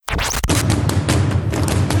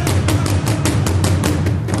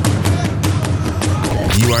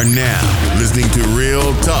are now listening to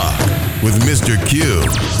Real Talk with Mr. Q,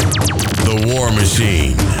 the War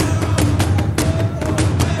Machine.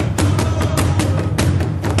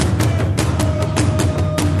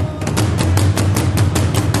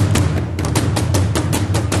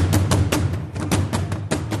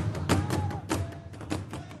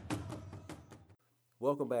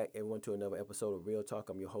 Welcome back, everyone, to another episode of Real Talk.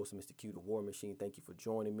 I'm your host, Mr. Q, the War Machine. Thank you for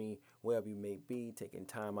joining me, wherever you may be, taking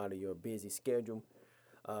time out of your busy schedule.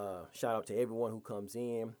 Shout out to everyone who comes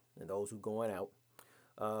in and those who going out.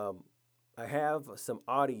 I have some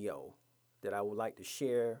audio that I would like to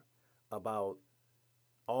share about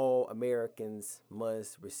all Americans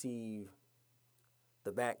must receive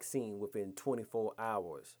the vaccine within 24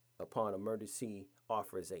 hours upon emergency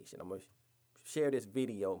authorization. I'm going to share this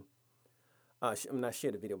video. I'm not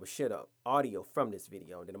share the video, but share the audio from this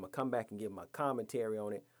video. Then I'm going to come back and give my commentary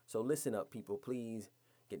on it. So listen up, people. Please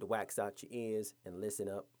get the wax out your ears and listen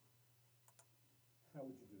up. How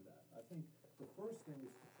would you do that? I think the first thing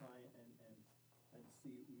is to try and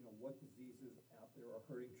see, what diseases out there are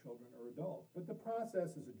hurting children or adults. But the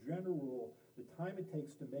process, as a general rule, the time it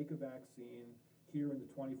takes to make a vaccine here in the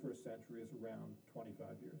 21st century is around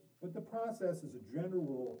 25 years. But the process, as a general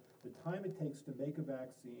rule, the time it takes to make a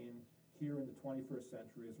vaccine here in the 21st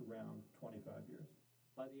century is around 25 years.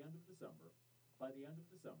 By the end of December,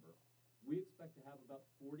 we expect to have about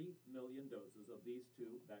 40 million doses of these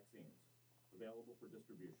two vaccines available for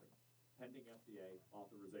distribution, pending FDA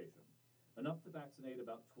authorization, enough to vaccinate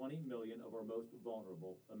about 20 million of our most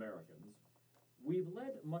vulnerable Americans. We've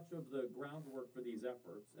led much of the groundwork for these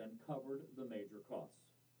efforts and covered the major costs.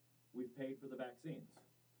 We've paid for the vaccines.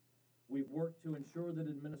 We've worked to ensure that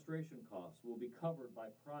administration costs will be covered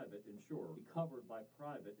by private insurers.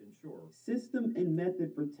 System and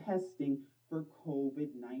method for testing for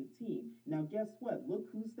COVID-19. Now, guess what? Look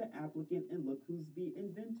who's the applicant and look who's the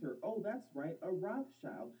inventor. Oh, that's right, a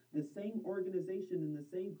Rothschild, the same organization and the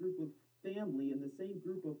same group of family and the same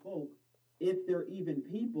group of folk, if they're even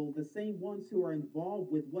people, the same ones who are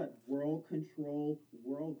involved with what? World control,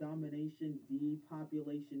 world domination,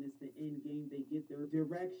 depopulation is the end game. They get their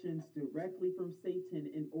directions directly from Satan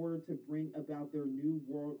in order to bring about their new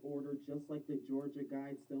world order, just like the Georgia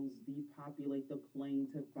Guidestones depopulate the plane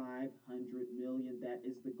to 500 million. That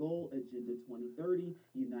is the goal. Agenda 2030,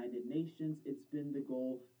 United Nations. It's been the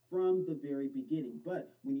goal from the very beginning.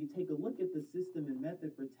 But when you take a look at the system and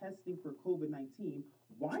method for testing for COVID-19,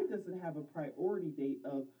 why does it have a priority date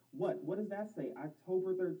of what? What does that say?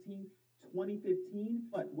 October 13th, 2015?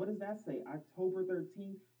 What does that say? October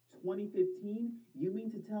 13th, 2015? You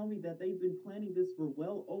mean to tell me that they've been planning this for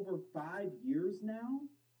well over 5 years now?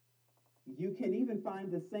 You can even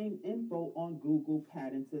find the same info on Google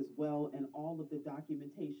Patents as well, and all of the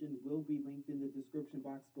documentation will be linked in the description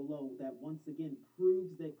box below that once again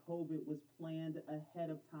proves that COVID was planned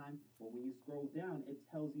ahead of time. But when you scroll down, it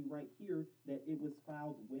tells you right here that it was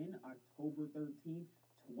filed when? October 13th,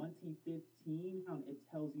 2015. It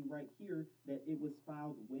tells you right here that it was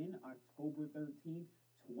filed when? October 13th,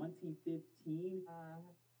 2015.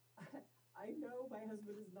 I know my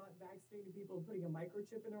husband is not vaccinating people and putting a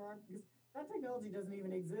microchip in their arm because that technology doesn't even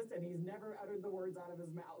exist and he's never uttered the words out of his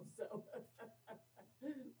mouth. So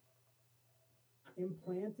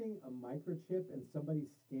implanting a microchip in somebody's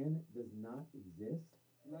skin does not exist.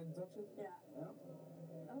 Not touch it? yeah.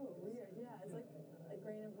 Oh, weird. Yeah, it's like a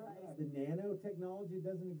grain of rice. The nanotechnology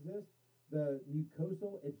doesn't exist. The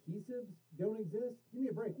mucosal adhesives don't exist. Give me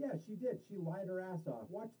a break. Yeah, she did. She lied her ass off.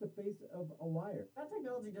 Watch the face of a liar. That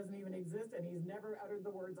technology doesn't even exist and he's never uttered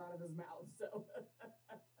the words out of his mouth. So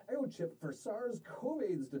Biochip for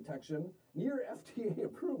SARS-CoV-2 detection near FDA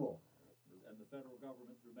approval. And the federal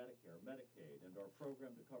government through Medicare, Medicaid, and our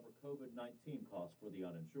program to cover COVID-19 costs for the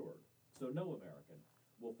uninsured. So no American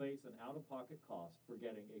will face an out-of-pocket cost for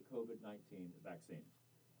getting a COVID-19 vaccine.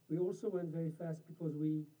 We also went very fast because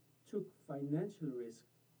we took financial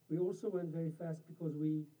risks. We also went very fast because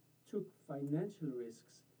we took financial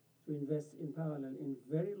risks to invest in parallel in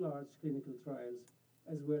very large clinical trials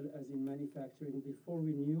as well as in manufacturing before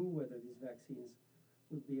we knew whether these vaccines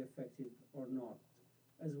would be effective or not,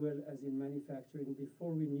 as well as in manufacturing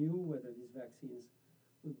before we knew whether these vaccines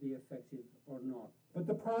would be effective or not. But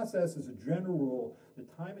the process, as a general rule, the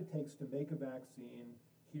time it takes to make a vaccine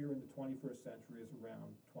here in the 21st century is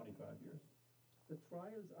around 25 years. The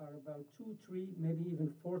trials are about 2, 3, maybe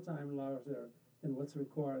even 4 times larger than what's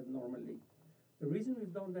required normally. The reason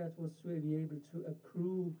we've done that was to be able to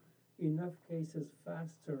accrue enough cases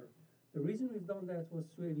faster. The reason we've done that was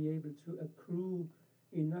to be able to accrue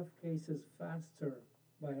enough cases faster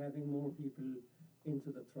by having more people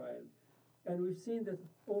into the trial. And we've seen that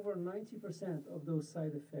over 90% of those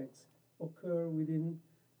side effects occur within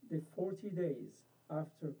the 40 days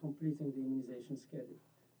after completing the immunization schedule.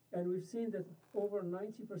 And we've seen that over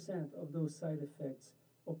 90% of those side effects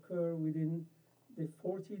occur within the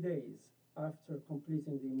 40 days after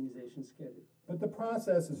completing the immunization schedule. But the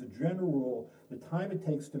process, as a general rule, the time it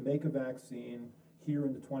takes to make a vaccine here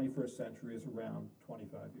in the 21st century is around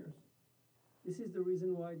 25 years. This is the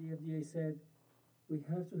reason why the FDA said we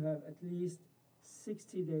have to have at least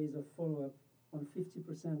 60 days of follow-up on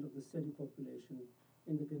 50% of the study population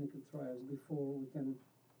in the clinical trials before we can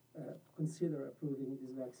consider approving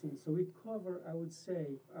this vaccine. So we cover, I would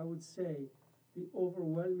say, the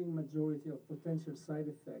overwhelming majority of potential side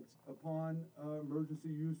effects. Upon emergency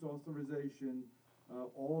use authorization,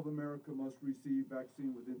 all of America must receive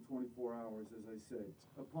vaccine within 24 hours, as I said.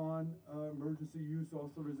 Upon emergency use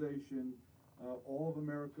authorization, all of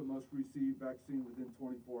America must receive vaccine within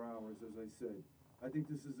 24 hours, as I said. I think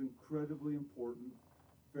this is incredibly important.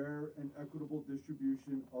 Fair and equitable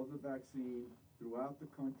distribution of the vaccine throughout the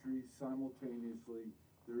country simultaneously.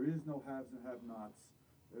 There is no haves and have-nots.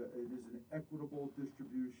 It is an equitable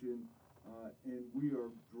distribution, and we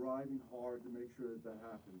are driving hard to make sure that that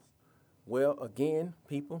happens. Well, again,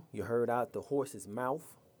 people, you heard out the horse's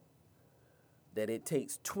mouth that it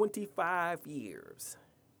takes 25 years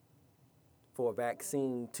for a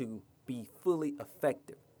vaccine to be fully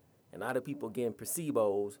effective. And a lot of people getting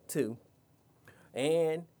placebos too.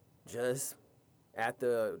 And just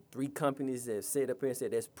after 3 companies that sit up here and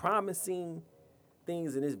said there's promising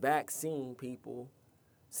things in this vaccine, people,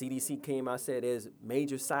 CDC came out and said there's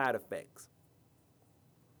major side effects.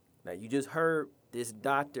 Now, you just heard this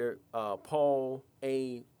Dr. Paul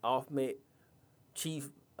A. Ahmed, Chief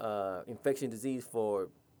Infection Disease for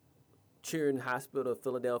Children's Hospital of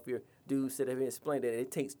Philadelphia, dude said and explained that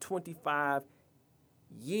it takes 25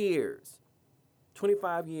 years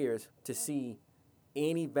to see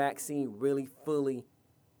any vaccine really fully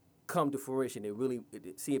come to fruition and really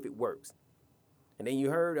see if it works. And then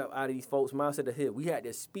you heard out of these folks' mouths said that we had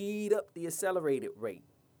to speed up the accelerated rate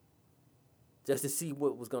just to see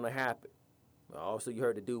what was going to happen. Also, you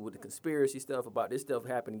heard the dude with the conspiracy stuff about this stuff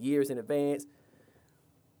happening years in advance.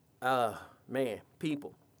 Man,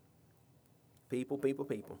 people. I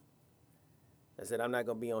said I'm not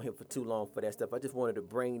going to be on here for too long for that stuff. I just wanted to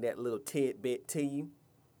bring that little tidbit to you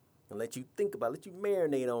and let you think about it, let you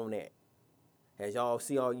marinate on that. As y'all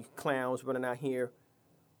see all you clowns running out here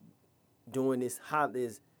doing this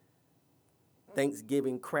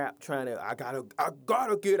Thanksgiving crap, I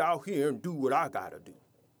gotta get out here and do what I gotta do.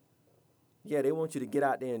 Yeah, they want you to get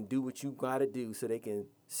out there and do what you gotta do so they can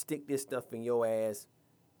stick this stuff in your ass,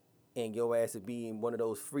 and your ass will be in one of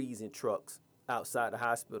those freezing trucks outside the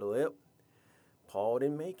hospital. Yep, Paul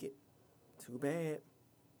didn't make it. Too bad.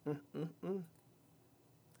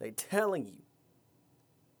 They telling you.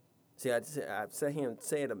 See, I've sat here and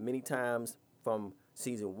said it many times from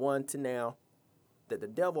season 1 to now that the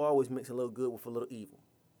devil always mix a little good with a little evil.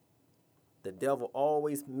 The devil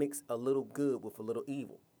always mix a little good with a little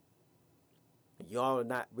evil. Y'all are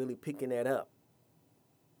not really picking that up.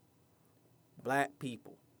 Black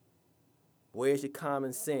people, where's your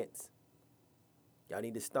common sense? Y'all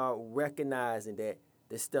need to start recognizing that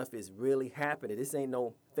this stuff is really happening. This ain't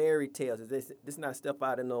no fairy tales. This not stuff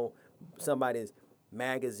out of somebody's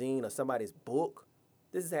magazine or somebody's book.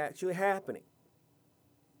 This is actually happening.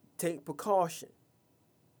 Take precaution.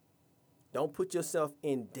 Don't put yourself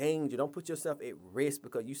in danger. Don't put yourself at risk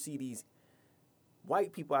because you see these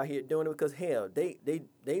white people out here doing it because, hell, they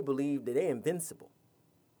believe that they're invincible.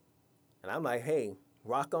 And I'm like, hey,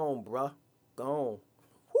 rock on, bruh. Go on.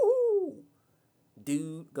 Woo-hoo.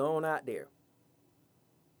 Dude, go on out there.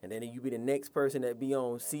 And then you be the next person that be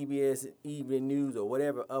on CBS Evening News or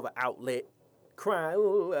whatever other outlet crying,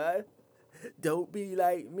 oh, don't be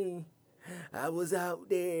like me. I was out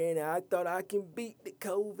there and I thought I can beat the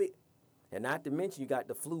COVID. And not to mention you got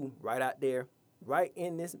the flu right out there, right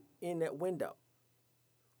in that window.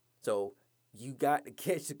 So you got to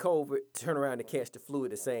catch the COVID, turn around and catch the flu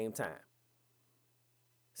at the same time.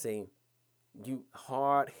 See, you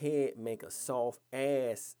hard head make a soft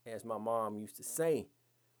ass, as my mom used to say.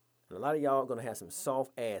 And a lot of y'all are going to have some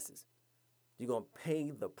soft asses. You're going to pay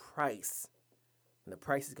the price. And the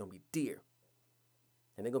price is going to be dear.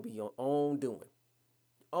 And they're going to be your own doing.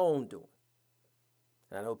 Own doing.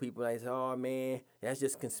 And I know people like, oh, man, that's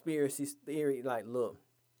just conspiracy theory. Like, look,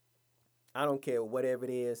 I don't care whatever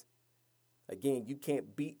it is. Again, you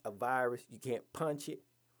can't beat a virus. You can't punch it.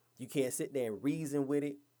 You can't sit there and reason with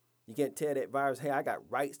it. You can't tell that virus, hey, I got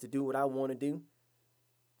rights to do what I want to do.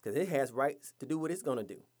 Because it has rights to do what it's going to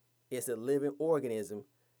do. It's a living organism.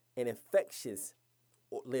 an infectious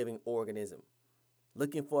living organism,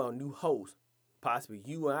 looking for a new host, possibly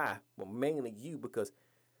you and I, but mainly you, because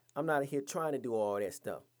I'm not here trying to do all that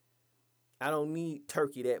stuff. I don't need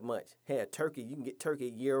turkey that much. Hey, turkey, you can get turkey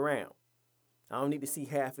year round. I don't need to see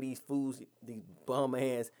half of these fools, these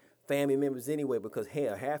bum-ass family members anyway, because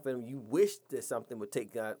hell, half of them, you wish that something would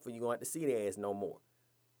take God for you going to have to see their ass no more.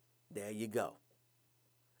 There you go.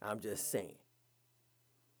 I'm just saying.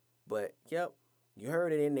 But, yep, you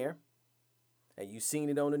heard it in there, and you seen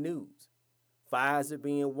it on the news. Pfizer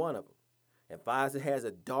being one of them. And Pfizer has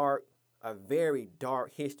a very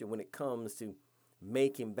dark history when it comes to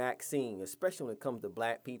making vaccines, especially when it comes to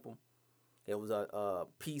black people. There was a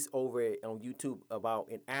piece over on YouTube about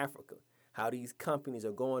in Africa, how these companies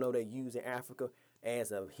are going over there using Africa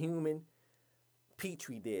as a human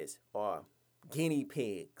petri dish or guinea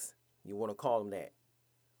pigs. You want to call them that.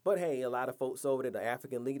 But hey, a lot of folks over there, the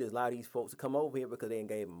African leaders, a lot of these folks come over here because they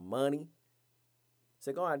gave them money.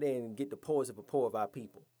 So go out there and get the poorest of the poor of our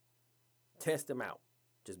people. Test them out.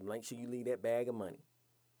 Just make sure you leave that bag of money.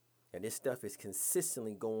 And this stuff is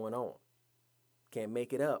consistently going on. Can't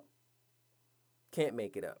make it up. Can't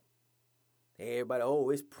make it up. Everybody, oh,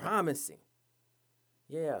 it's promising.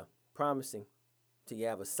 Yeah, promising. Till you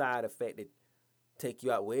have a side effect that take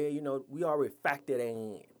you out. Well, you know, we already factored that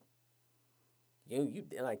in. You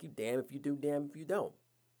damn if you do, damn if you don't.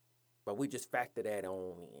 But we just factor that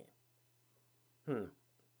on in.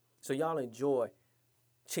 So y'all enjoy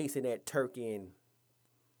chasing that turkey and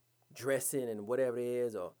dressing and whatever it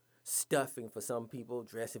is, or stuffing for some people,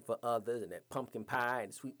 dressing for others, and that pumpkin pie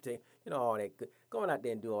and sweet potato, you know, all that good. Going out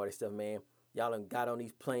there and do all this stuff, man. Y'all done got on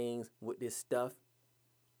these planes with this stuff,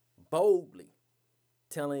 boldly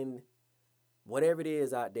telling whatever it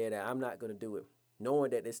is out there that I'm not going to do it,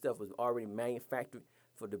 knowing that this stuff was already manufactured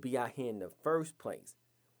to be out here in the first place.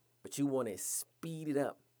 But you want to speed it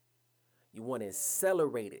up. You want to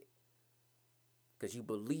accelerate it because you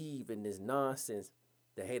believe in this nonsense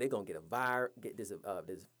that, hey, they're going to get this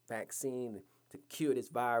vaccine to cure this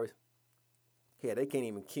virus. Yeah, they can't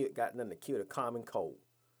even got nothing to cure the common cold.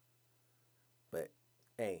 But,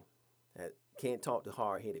 hey, I can't talk to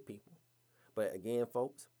hard-headed people. But again,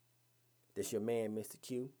 folks, this your man, Mr.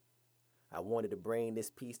 Q. I wanted to bring this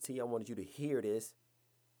piece to you. I wanted you to hear this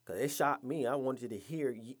because it shocked me. I wanted you to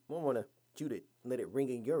hear. I wanted you to let it ring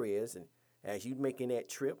in your ears, and as you making that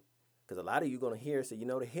trip, because a lot of you going to hear, so you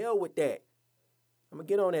know, the hell with that. I'm going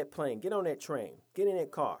to get on that plane, get on that train, get in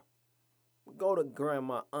that car, go to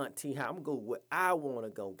grandma, auntie house. I'm going to go where I want to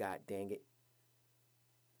go, god dang it.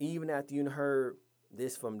 Even after you heard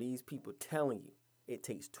this from these people telling you it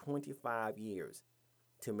takes 25 years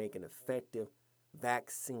to make an effective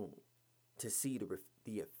vaccine, to see the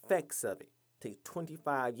effects of it. It takes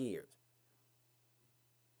 25 years.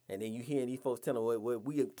 And then you hear these folks telling, well,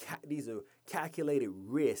 these are calculated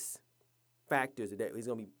risk factors that there's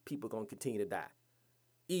going to be people going to continue to die,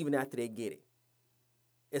 even after they get it.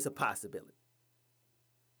 It's a possibility.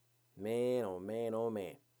 Man, oh man, oh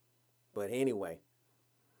man. But anyway,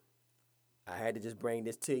 I had to just bring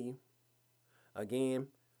this to you. Again,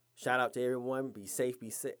 shout out to everyone. Be safe,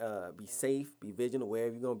 be vigilant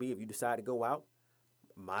wherever you're going to be. If you decide to go out,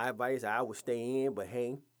 my advice, I would stay in. But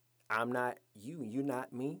hey, I'm not you, you're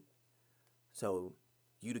not me. So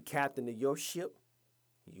you the captain of your ship.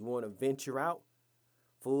 You want to venture out,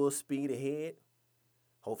 full speed ahead.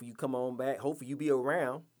 Hopefully you come on back. Hopefully you be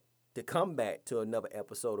around to come back to another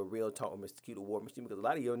episode of Real Talk with Mr. Q, the War Machine, because a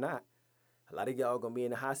lot of you are not. A lot of y'all going to be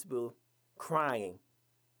in the hospital crying.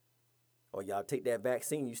 Or y'all take that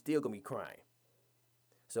vaccine, you still going to be crying.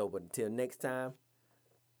 So, but until next time,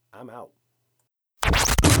 I'm out.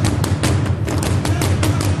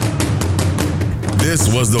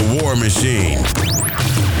 This was the War Machine.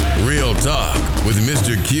 Real Talk with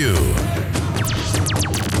Mr. Q.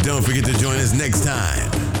 Don't forget to join us next time